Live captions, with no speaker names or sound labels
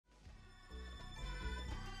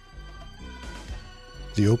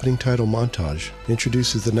The opening title montage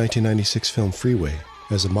introduces the 1996 film Freeway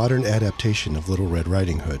as a modern adaptation of Little Red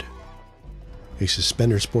Riding Hood. A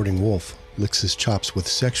suspender-sporting wolf licks his chops with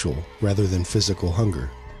sexual rather than physical hunger.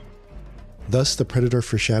 Thus, the predator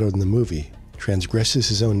foreshadowed in the movie transgresses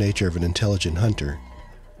his own nature of an intelligent hunter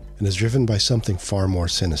and is driven by something far more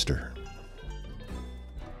sinister.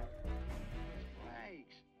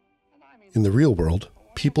 In the real world,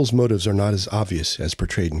 people's motives are not as obvious as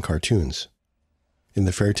portrayed in cartoons. In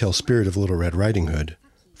the fairy tale spirit of Little Red Riding Hood,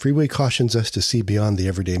 Freeway cautions us to see beyond the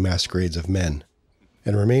everyday masquerades of men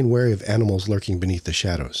and remain wary of animals lurking beneath the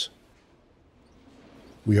shadows.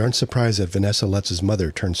 We aren't surprised that Vanessa Lutz's mother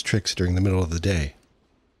turns tricks during the middle of the day,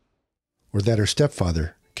 or that her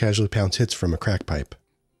stepfather casually pounds hits from a crack pipe.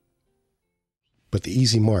 But the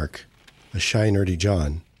easy mark, a shy nerdy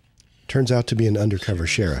John, turns out to be an undercover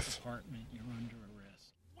sheriff.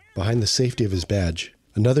 Behind the safety of his badge,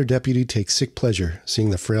 another deputy takes sick pleasure seeing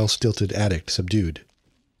the frail, stilted addict subdued.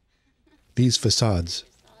 These facades,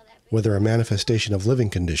 whether a manifestation of living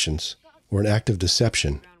conditions or an act of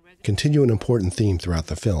deception, continue an important theme throughout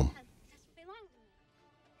the film.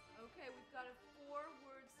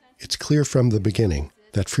 It's clear from the beginning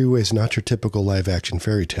that Freeway is not your typical live-action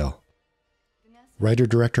fairy tale.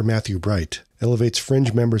 Writer-director Matthew Bright elevates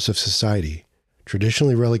fringe members of society,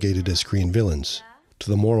 traditionally relegated as screen villains, to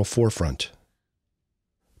the moral forefront.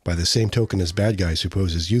 By the same token as bad guys who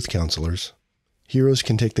pose as youth counselors, heroes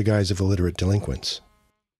can take the guise of illiterate delinquents.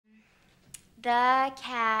 The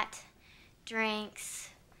cat drinks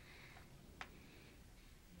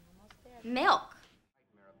milk.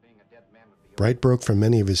 Bright broke from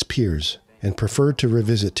many of his peers and preferred to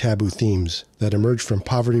revisit taboo themes that emerged from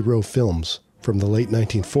Poverty Row films from the late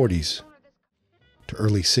 1940s to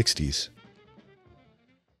early 60s.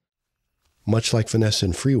 Much like Vanessa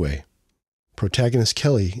in Freeway, protagonist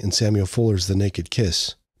Kelly in Samuel Fuller's The Naked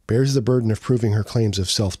Kiss bears the burden of proving her claims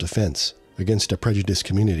of self-defense against a prejudiced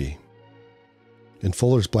community. In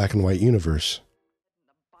Fuller's black and white universe,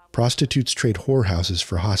 prostitutes trade whorehouses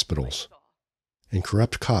for hospitals, and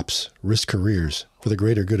corrupt cops risk careers for the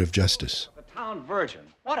greater good of justice. The town virgin.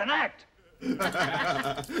 What an act!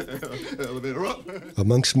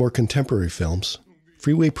 Amongst more contemporary films,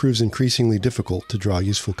 Freeway proves increasingly difficult to draw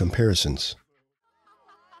useful comparisons.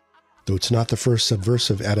 Though it's not the first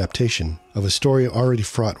subversive adaptation of a story already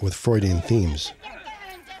fraught with Freudian themes.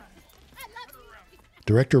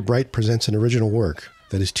 Director Bright presents an original work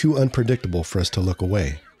that is too unpredictable for us to look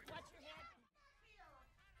away.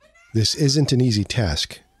 This isn't an easy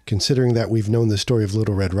task, considering that we've known the story of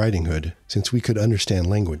Little Red Riding Hood since we could understand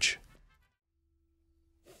language.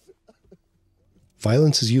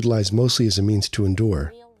 Violence is utilized mostly as a means to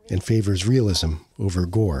endure and favors realism over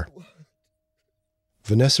gore.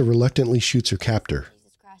 Vanessa reluctantly shoots her captor,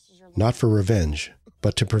 not for revenge,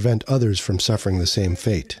 but to prevent others from suffering the same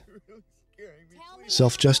fate.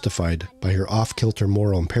 Self-justified by her off-kilter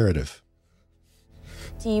moral imperative.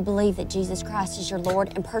 Do you believe that Jesus Christ is your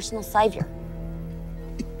Lord and personal Savior?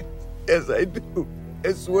 Yes, I do.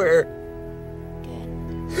 I swear.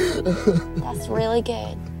 Good. That's really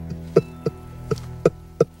good.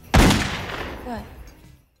 Good.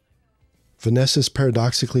 Vanessa's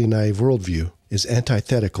paradoxically naive worldview is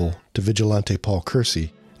antithetical to Vigilante Paul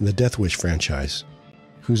Kersey in the Death Wish franchise,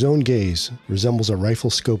 whose own gaze resembles a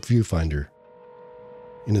rifle-scope viewfinder.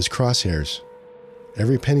 In his crosshairs,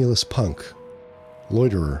 every penniless punk,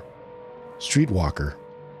 loiterer, streetwalker,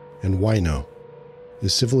 and wino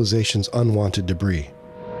is civilization's unwanted debris.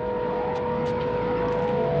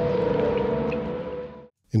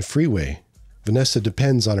 In Freeway, Vanessa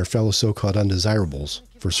depends on her fellow so-called undesirables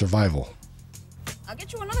for survival. I'll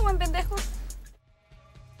get you another one, pendejo.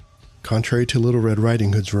 Contrary to Little Red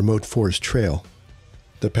Riding Hood's remote forest trail,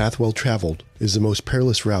 the path well traveled is the most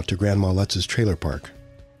perilous route to Grandma Lutz's trailer park.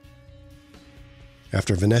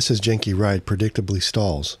 After Vanessa's janky ride predictably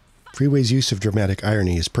stalls, Freeway's use of dramatic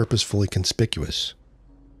irony is purposefully conspicuous.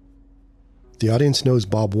 The audience knows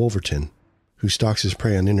Bob Wolverton, who stalks his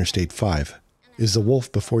prey on Interstate 5, is the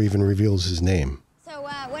wolf before he even reveals his name. So,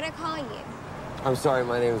 what'd I call you? I'm sorry,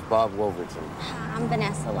 my name is Bob Wolverton. I'm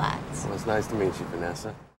Vanessa Lutz. Well, it's nice to meet you,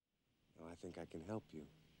 Vanessa. Oh, I think I can help you.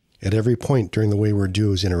 At every point during the wayward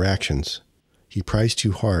duo's interactions, he pries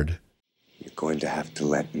too hard. You're going to have to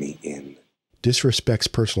let me in.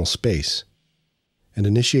 Disrespects personal space, and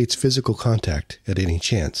initiates physical contact at any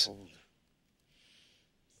chance.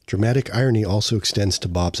 Dramatic irony also extends to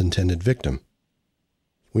Bob's intended victim.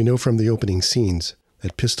 We know from the opening scenes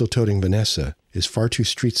that pistol-toting Vanessa is far too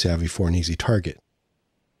street-savvy for an easy target.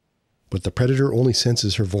 But the predator only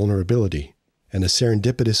senses her vulnerability and a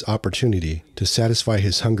serendipitous opportunity to satisfy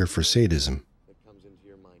his hunger for sadism.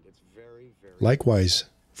 Likewise,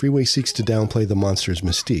 Freeway seeks to downplay the monster's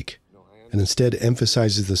mystique, and instead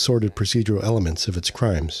emphasizes the sordid procedural elements of its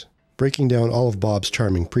crimes, breaking down all of Bob's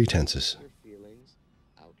charming pretenses.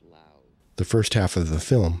 The first half of the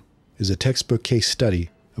film is a textbook case study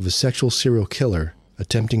of a sexual serial killer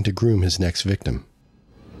attempting to groom his next victim.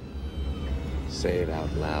 Say it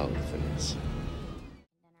out loud, Vanessa.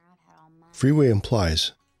 Freeway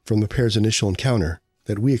implies, from the pair's initial encounter,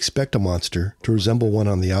 that we expect a monster to resemble one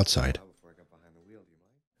on the outside.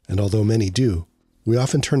 And although many do, we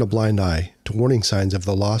often turn a blind eye to warning signs of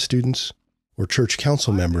the law students or church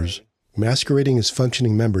council members masquerading as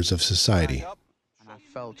functioning members of society. And I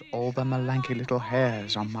felt all the malanky little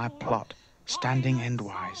hairs on my plot standing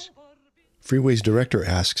endwise. Freeway's director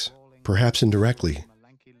asks, perhaps indirectly,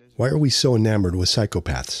 why are we so enamored with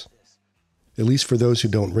psychopaths? At least for those who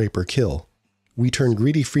don't rape or kill, we turn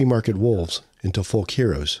greedy free market wolves into folk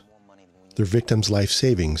heroes. Their victims' life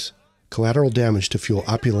savings, collateral damage to fuel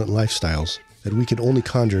opulent lifestyles that we can only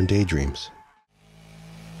conjure in daydreams.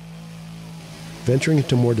 Venturing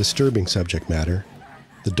into more disturbing subject matter,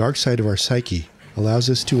 the dark side of our psyche allows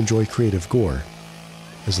us to enjoy creative gore,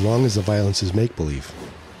 as long as the violence is make-believe.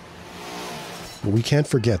 But we can't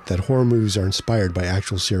forget that horror movies are inspired by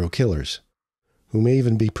actual serial killers, who may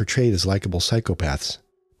even be portrayed as likable psychopaths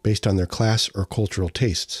based on their class or cultural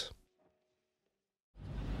tastes.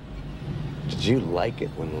 Did you like it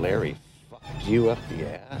when Larry fucked you up the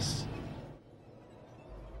ass?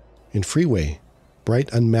 In Freeway,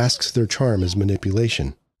 Bright unmasks their charm as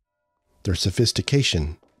manipulation, their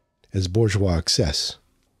sophistication as bourgeois excess,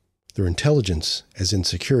 their intelligence as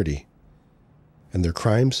insecurity, and their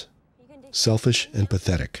crimes selfish and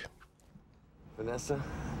pathetic. Vanessa,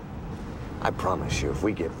 I promise you, if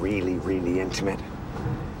we get really, really intimate,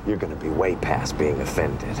 you're gonna be way past being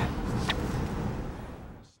offended.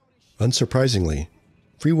 Unsurprisingly,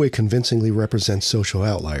 Freeway convincingly represents social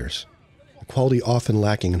outliers, a quality often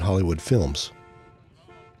lacking in Hollywood films.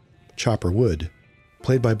 Chopper Wood,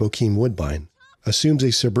 played by Bokeem Woodbine, assumes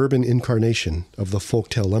a suburban incarnation of the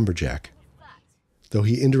folktale lumberjack. Though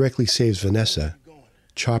he indirectly saves Vanessa,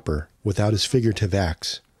 Chopper, without his figurative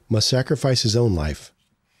acts, must sacrifice his own life,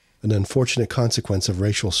 an unfortunate consequence of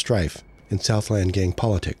racial strife in Southland gang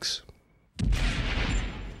politics.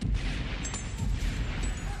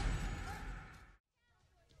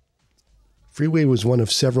 Freeway was one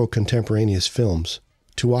of several contemporaneous films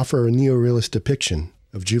to offer a neorealist depiction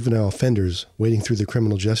of juvenile offenders wading through the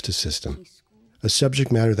criminal justice system, a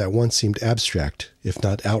subject matter that once seemed abstract, if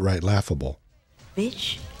not outright laughable.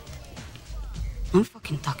 Bitch, I'm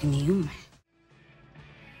fucking talking to you, man.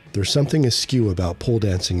 There's something askew about pole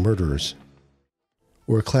dancing murderers,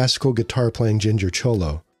 or a classical guitar-playing ginger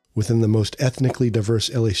cholo within the most ethnically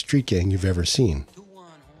diverse LA street gang you've ever seen.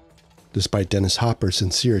 Despite Dennis Hopper's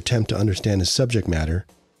sincere attempt to understand his subject matter,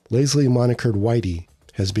 lazily monikered Whitey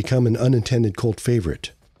has become an unintended cult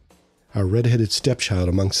favorite, our red-headed stepchild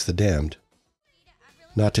amongst the damned.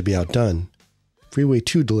 Not to be outdone, Freeway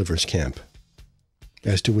 2 delivers camp.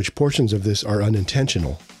 As to which portions of this are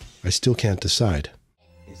unintentional, I still can't decide.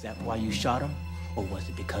 Is that why you shot him? Or was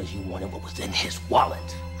it because you wanted what was in his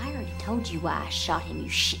wallet? I already told you why I shot him, you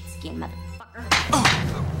shit-skin motherfucker.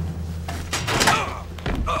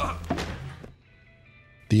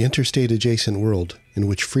 The interstate-adjacent world in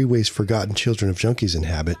which Freeway's forgotten children of junkies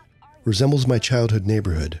inhabit resembles my childhood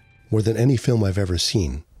neighborhood more than any film I've ever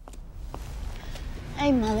seen.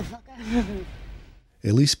 Hey, motherfucker.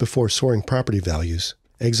 At least before soaring property values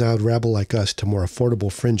exiled rabble like us to more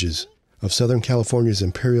affordable fringes of Southern California's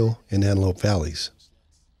Imperial and Antelope Valleys.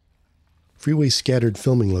 Freeway's scattered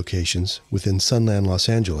filming locations within Sunland, Los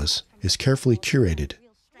Angeles is carefully curated.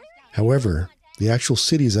 However, the actual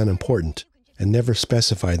city is unimportant and never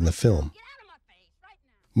specified in the film.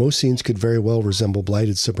 Most scenes could very well resemble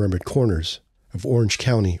blighted suburban corners of Orange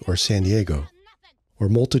County or San Diego, or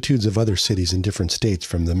multitudes of other cities in different states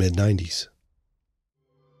from the mid-90s.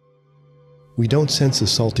 We don't sense the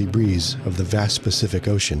salty breeze of the vast Pacific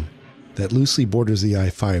Ocean that loosely borders the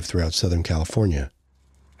I-5 throughout Southern California.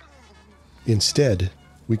 Instead,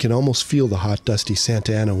 we can almost feel the hot, dusty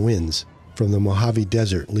Santa Ana winds from the Mojave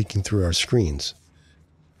Desert leaking through our screens,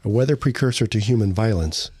 a weather precursor to human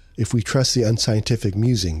violence if we trust the unscientific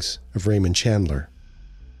musings of Raymond Chandler.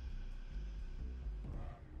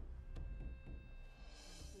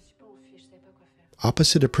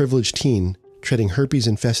 Opposite a privileged teen treading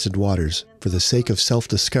herpes-infested waters for the sake of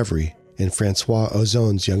self-discovery in Francois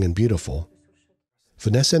Ozon's Young and Beautiful,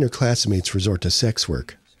 Vanessa and her classmates resort to sex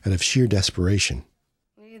work out of sheer desperation.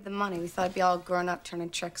 We needed the money. We thought it'd be all grown up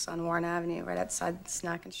turning tricks on Warren Avenue right outside the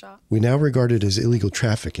snack and shop. We now regard it as illegal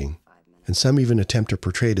trafficking and some even attempt to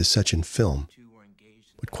portray it as such in film.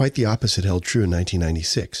 But quite the opposite held true in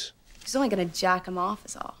 1996. He's only gonna jack him off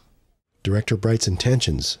is all. Director Bright's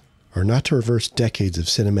intentions are not to reverse decades of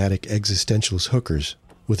cinematic existentialist hookers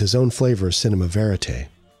with his own flavor of cinema verite.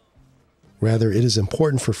 Rather, it is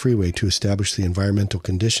important for Freeway to establish the environmental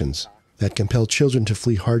conditions that compel children to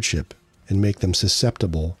flee hardship and make them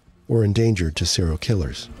susceptible or endangered to serial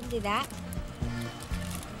killers. You can do that.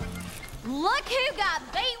 Look who got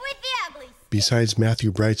beat with the uglies! Besides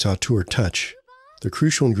Matthew Bright's auteur touch, the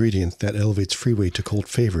crucial ingredient that elevates Freeway to cult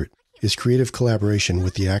favorite is creative collaboration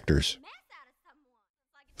with the actors.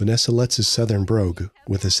 Vanessa Lutz's Southern brogue,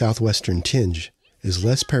 with a Southwestern tinge, is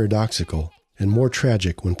less paradoxical and more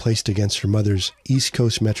tragic when placed against her mother's East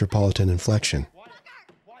Coast metropolitan inflection.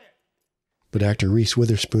 But actor Reese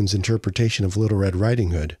Witherspoon's interpretation of Little Red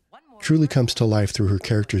Riding Hood truly comes to life through her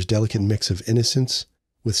character's delicate mix of innocence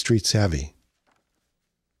with street savvy.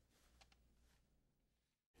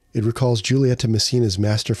 It recalls Giulietta Messina's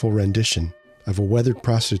masterful rendition of a weathered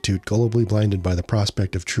prostitute gullibly blinded by the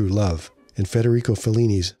prospect of true love in Federico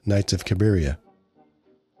Fellini's Nights of Cabiria.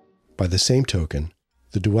 By the same token,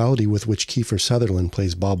 the duality with which Kiefer Sutherland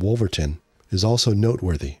plays Bob Wolverton is also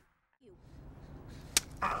noteworthy.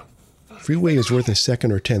 Freeway is worth a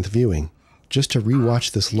second or 10th viewing just to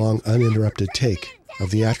re-watch this long, uninterrupted take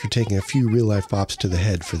of the actor taking a few real-life bops to the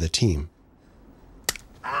head for the team.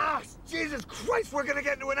 Ah, Jesus Christ, we're gonna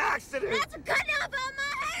get into an accident! That's good enough on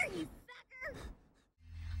my hair, you sucker!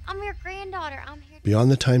 I'm your granddaughter. I'm here.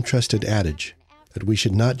 Beyond the time-trusted adage that we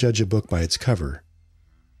should not judge a book by its cover,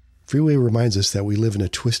 Freeway reminds us that we live in a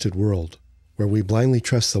twisted world where we blindly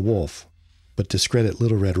trust the wolf, but discredit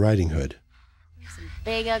Little Red Riding Hood. Some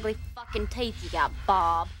big, ugly fucking teeth you got,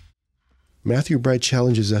 Bob. Matthew Bright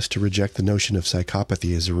challenges us to reject the notion of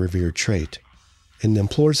psychopathy as a revered trait, and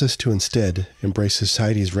implores us to instead embrace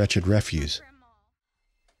society's wretched refuse.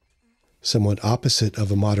 Somewhat opposite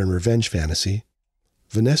of a modern revenge fantasy,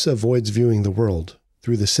 Vanessa avoids viewing the world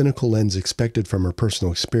through the cynical lens expected from her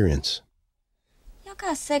personal experience. Y'all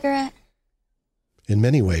got a cigarette? In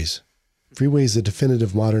many ways, Freeway is the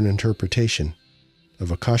definitive modern interpretation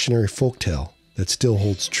of a cautionary folktale that still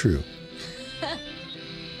holds true.